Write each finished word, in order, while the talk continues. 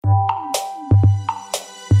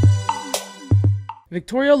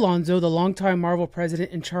Victoria Alonso, the longtime Marvel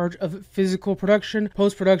president in charge of physical production,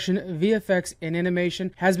 post-production, VFX, and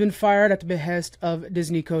animation, has been fired at the behest of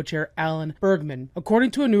Disney co-chair Alan Bergman,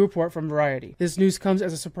 according to a new report from Variety. This news comes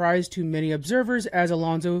as a surprise to many observers, as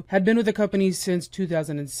Alonso had been with the company since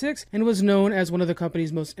 2006 and was known as one of the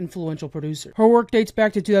company's most influential producers. Her work dates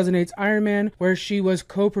back to 2008's Iron Man, where she was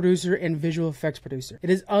co-producer and visual effects producer. It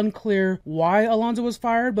is unclear why Alonso was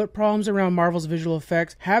fired, but problems around Marvel's visual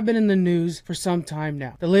effects have been in the news for some time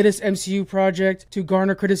now. The latest MCU project to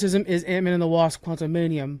garner criticism is Ant-Man and the Wasp: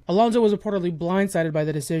 Quantumania. Alonso was reportedly blindsided by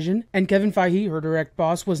the decision, and Kevin Feige, her direct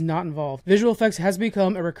boss, was not involved. Visual effects has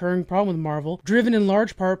become a recurring problem with Marvel, driven in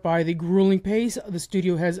large part by the grueling pace the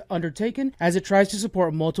studio has undertaken as it tries to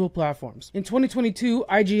support multiple platforms. In 2022,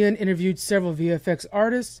 IGN interviewed several VFX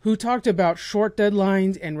artists who talked about short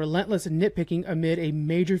deadlines and relentless nitpicking amid a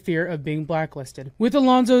major fear of being blacklisted. With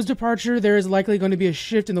Alonso's departure, there is likely going to be a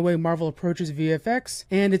shift in the way Marvel approaches VFX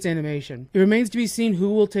and its animation. It remains to be seen who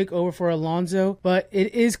will take over for Alonso, but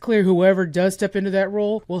it is clear whoever does step into that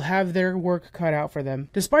role will have their work cut out for them.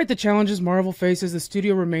 Despite the challenges Marvel faces, the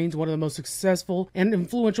studio remains one of the most successful and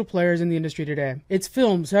influential players in the industry today. Its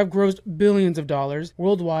films have grossed billions of dollars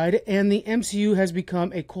worldwide, and the MCU has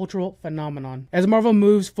become a cultural phenomenon. As Marvel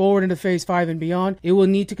moves forward into Phase 5 and beyond, it will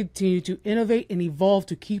need to continue to innovate and evolve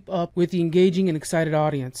to keep up with the engaging and excited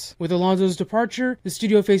audience. With Alonso's departure, the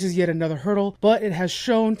studio faces yet another hurdle, but it has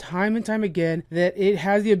shown time and time again that it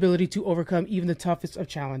has the ability to overcome even the toughest of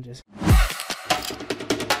challenges.